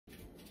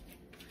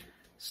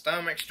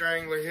Stomach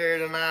Strangler here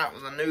tonight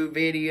with a new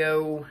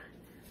video,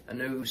 a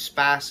new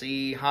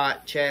spicy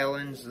hot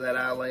challenge that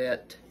I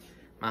let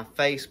my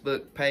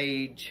Facebook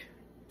page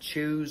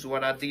choose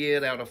what I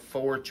did out of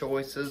 4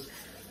 choices.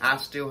 I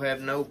still have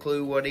no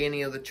clue what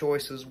any of the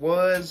choices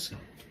was.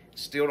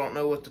 Still don't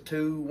know what the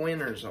 2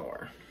 winners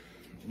are.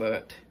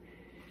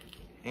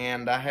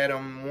 And I had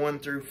them 1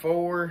 through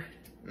 4.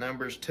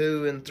 Numbers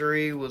 2 and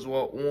 3 was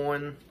what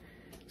won.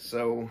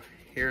 So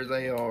here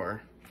they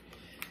are.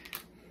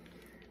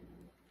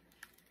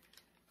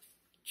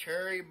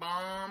 Cherry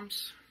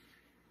Bombs,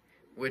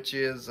 which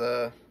is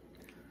it's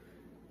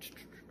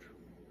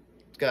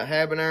got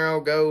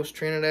Habanero Ghost,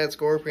 Trinidad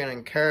Scorpion,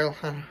 and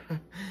Carolina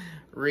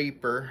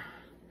Reaper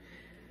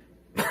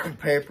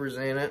peppers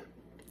in it.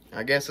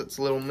 I guess it's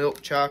little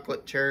milk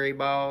chocolate cherry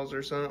balls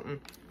or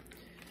something.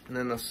 And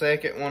then the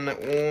second one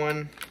that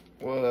won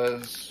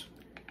was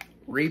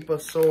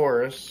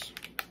Reaposaurus,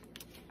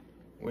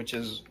 which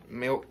is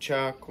milk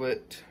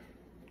chocolate,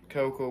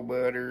 cocoa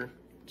butter,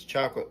 it's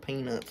chocolate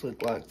peanuts,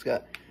 look like it's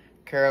got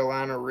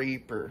Carolina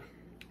Reaper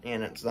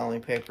in it. It's the only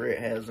pepper it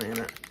has in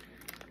it.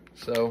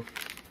 So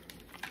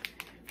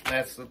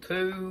that's the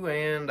 2,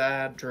 and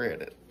I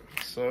dread it.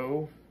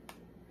 So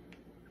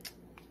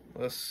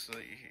let's see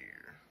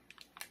here.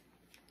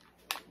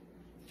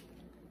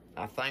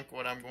 I think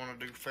what I'm going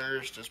to do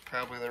first is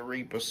probably the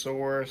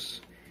Reaposaurus,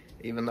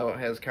 even though it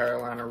has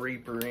Carolina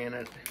Reaper in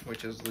it,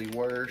 which is the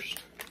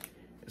worst.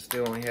 It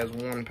still only has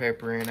 1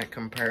 pepper in it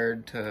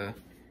compared to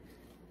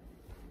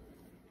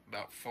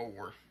about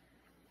 4.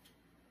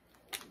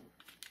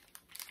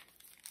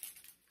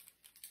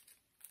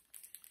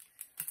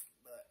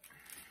 But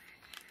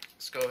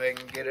let's go ahead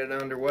and get it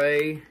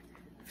underway.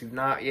 If you've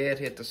not yet,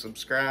 hit the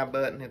subscribe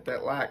button, hit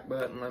that like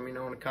button, let me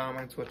know in the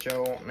comments what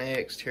y'all want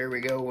next. Here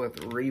we go with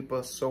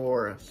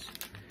Reaposaurus.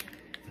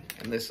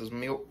 And this is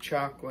milk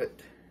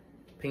chocolate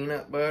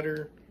peanut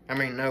butter. I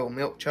mean, no,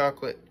 milk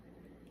chocolate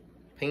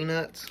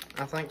peanuts,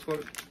 I think's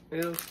what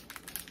it is.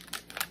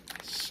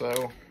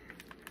 So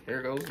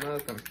here goes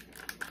nothing.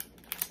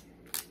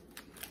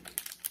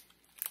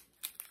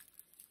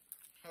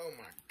 Oh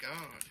my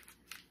God.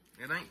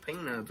 It ain't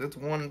peanuts, it's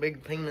 1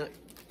 big peanut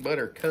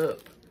butter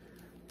cup.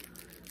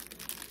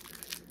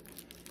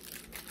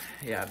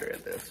 Yeah, I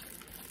dread this.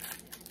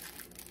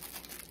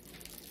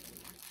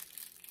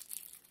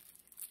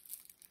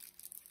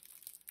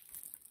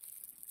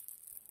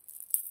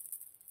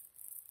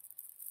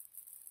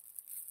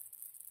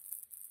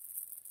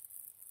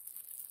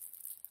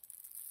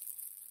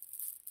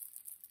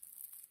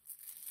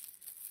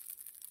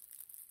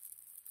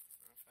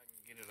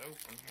 Get it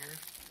open here.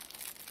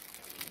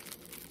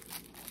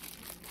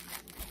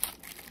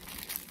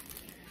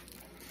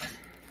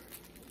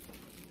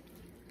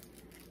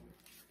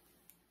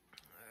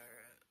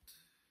 Alright.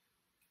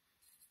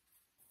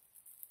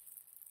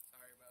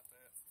 Sorry about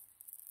that.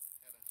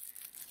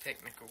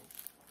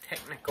 Had a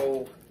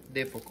technical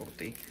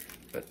difficulty.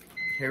 But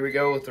here we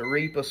go with the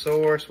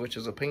Reaposaurus, which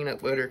is a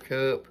peanut butter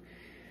cup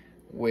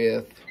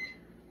with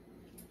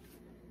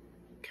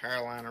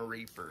Carolina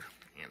Reaper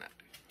in it.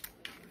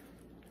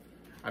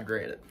 I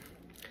dread it.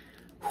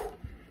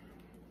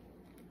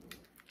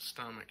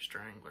 Stomach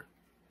Strangler.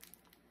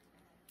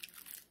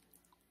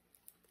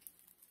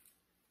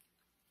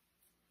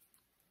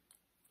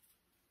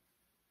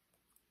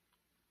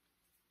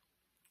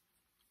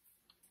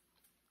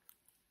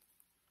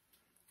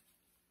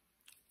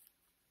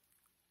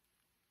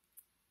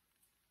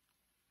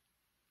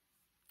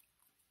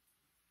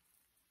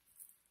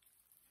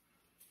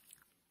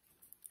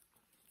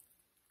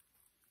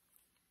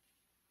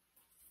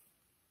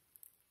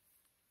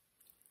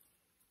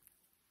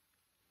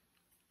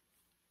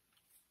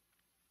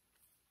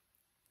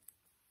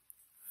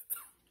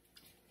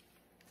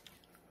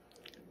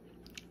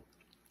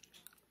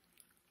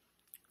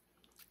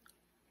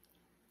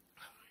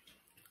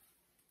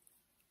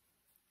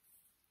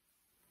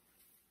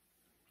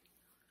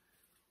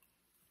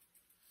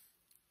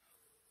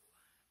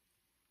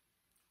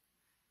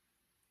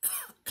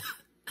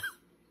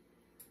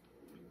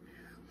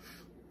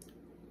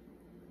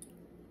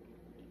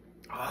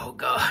 Oh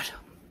God.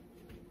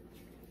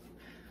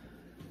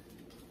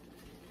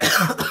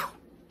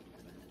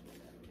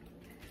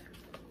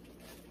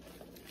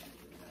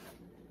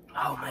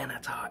 Oh man,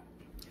 that's hot.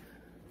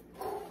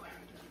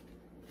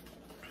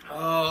 Oh God.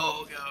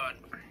 Oh man.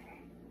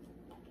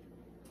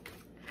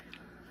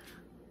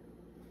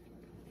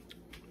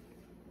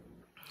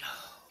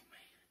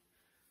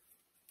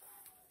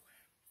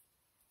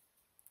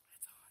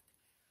 That's hot.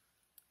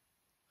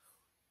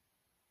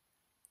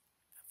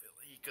 I feel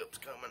the hiccups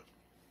coming.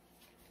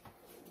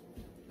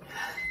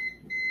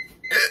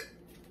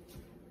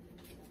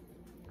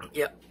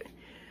 Yep.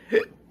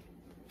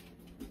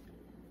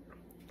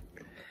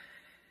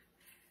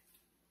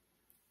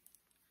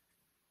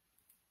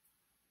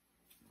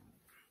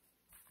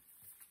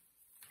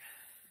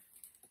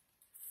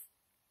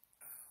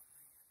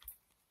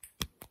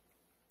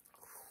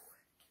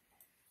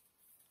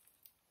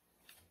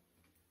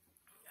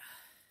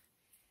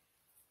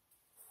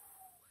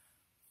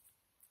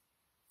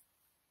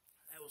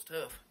 That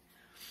was tough.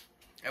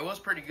 It was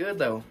pretty good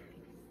though.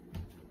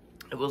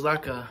 It was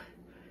like a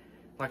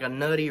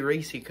nutty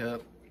Reese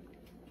cup.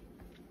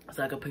 It's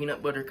like a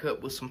peanut butter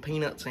cup with some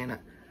peanuts in it.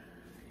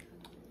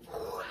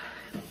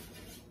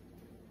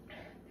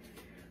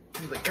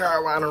 The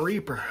Carolina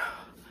Reaper.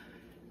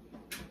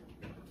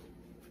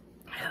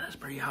 Yeah, that's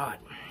pretty hot.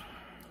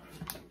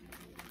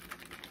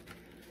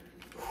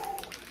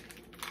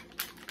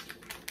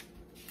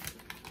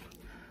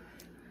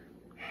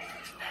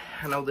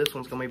 I know this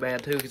one's gonna be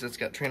bad too because it's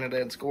got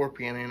Trinidad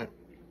Scorpion in it.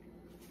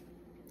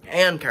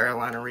 And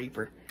Carolina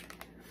Reaper.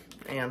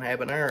 And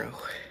habanero.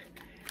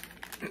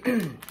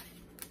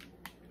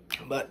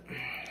 But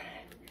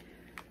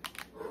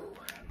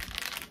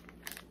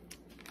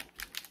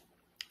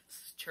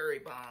this is cherry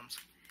bombs.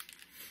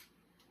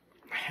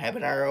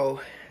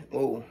 Habanero.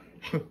 Whoa.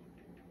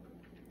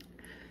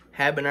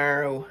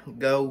 Habanero,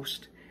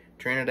 Ghost,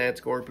 Trinidad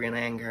Scorpion,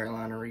 and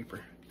Carolina Reaper.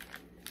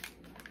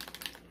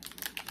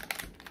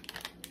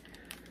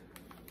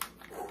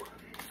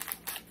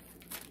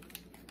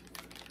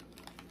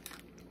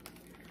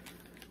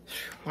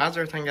 Why does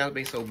everything gotta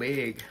be so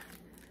big?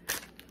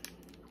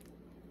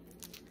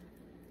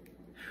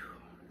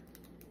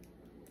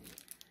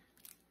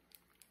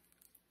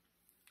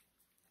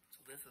 So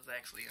this is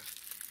actually a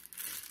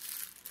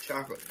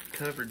chocolate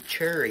covered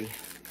cherry.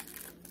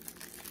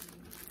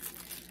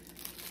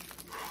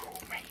 Oh,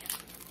 man.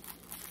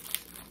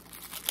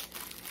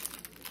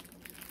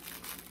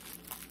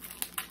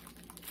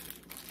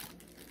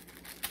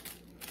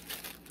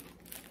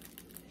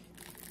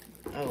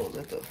 Oh, is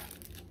that the...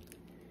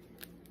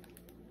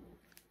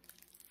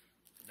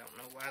 Don't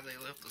know why they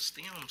left the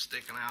stem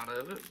sticking out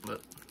of it,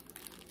 but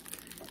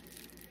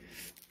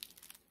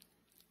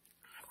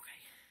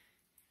okay.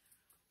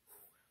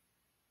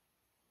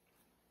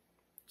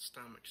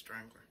 Stomach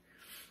Strangler.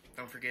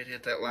 Don't forget to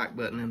hit that like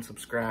button and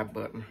subscribe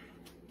button.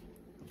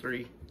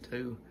 3,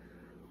 2.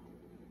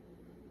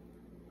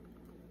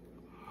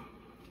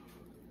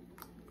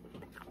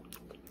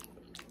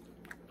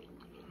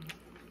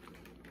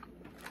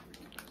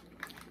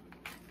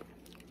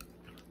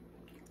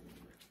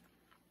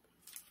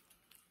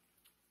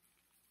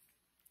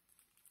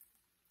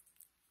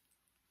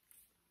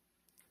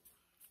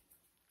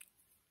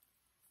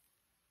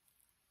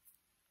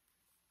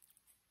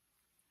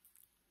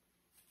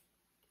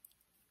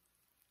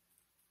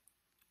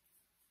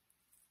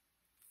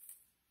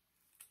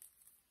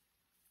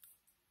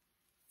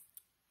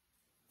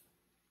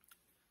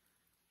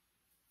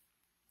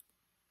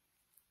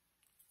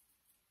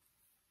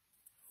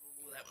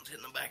 That one's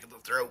hitting the back of the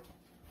throat.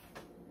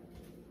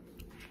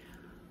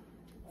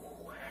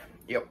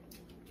 Yep.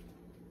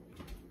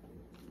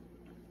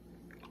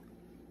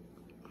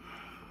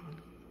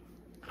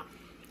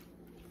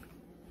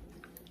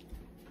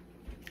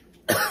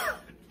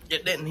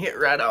 It didn't hit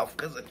right off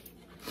because it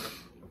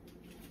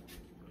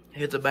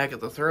hit the back of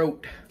the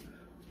throat.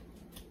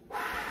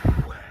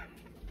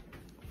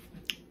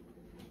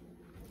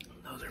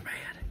 Those are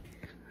bad.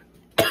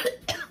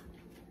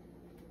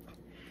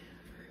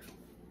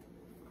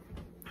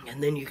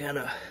 And then you kind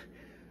of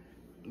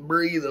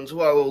breathe and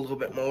swallow a little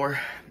bit more.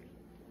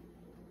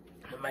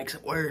 It makes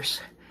it worse.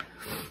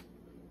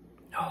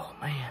 Oh,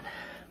 man.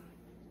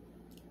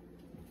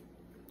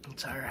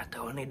 It's alright,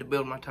 though. I need to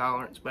build my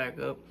tolerance back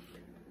up.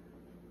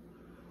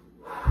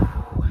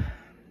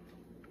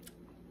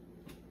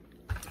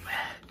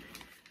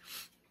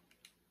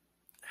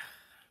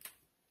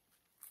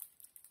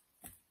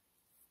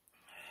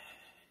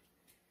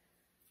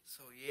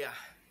 So, yeah.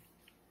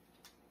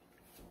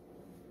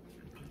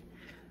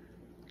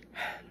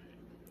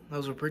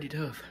 Those were pretty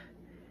tough.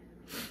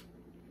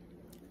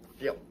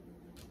 Yep.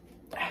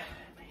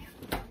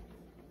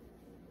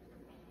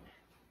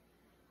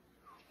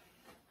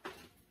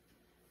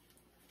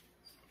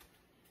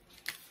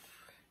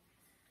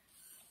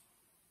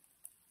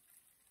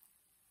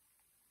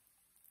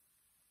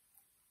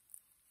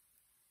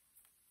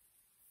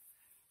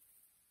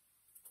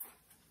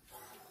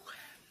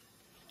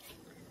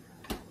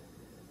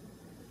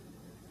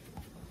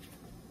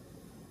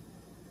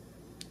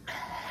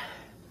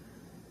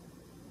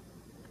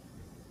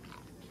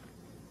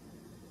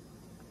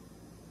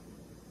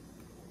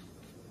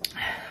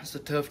 It's a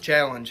tough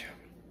challenge.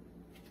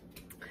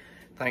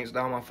 Thanks to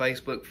all my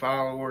Facebook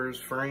followers,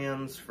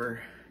 friends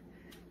for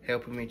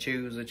helping me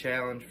choose a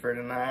challenge for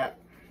tonight.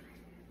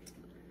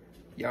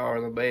 Y'all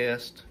are the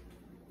best.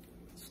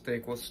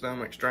 Stick with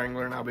Stomach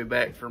Strangler and I'll be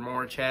back for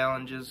more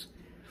challenges.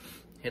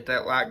 Hit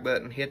that like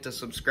button, hit the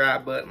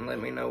subscribe button, let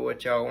me know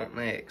what y'all want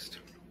next.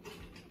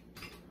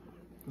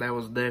 That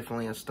was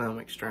definitely a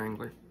Stomach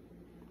Strangler.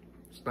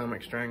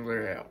 Stomach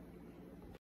Strangler out.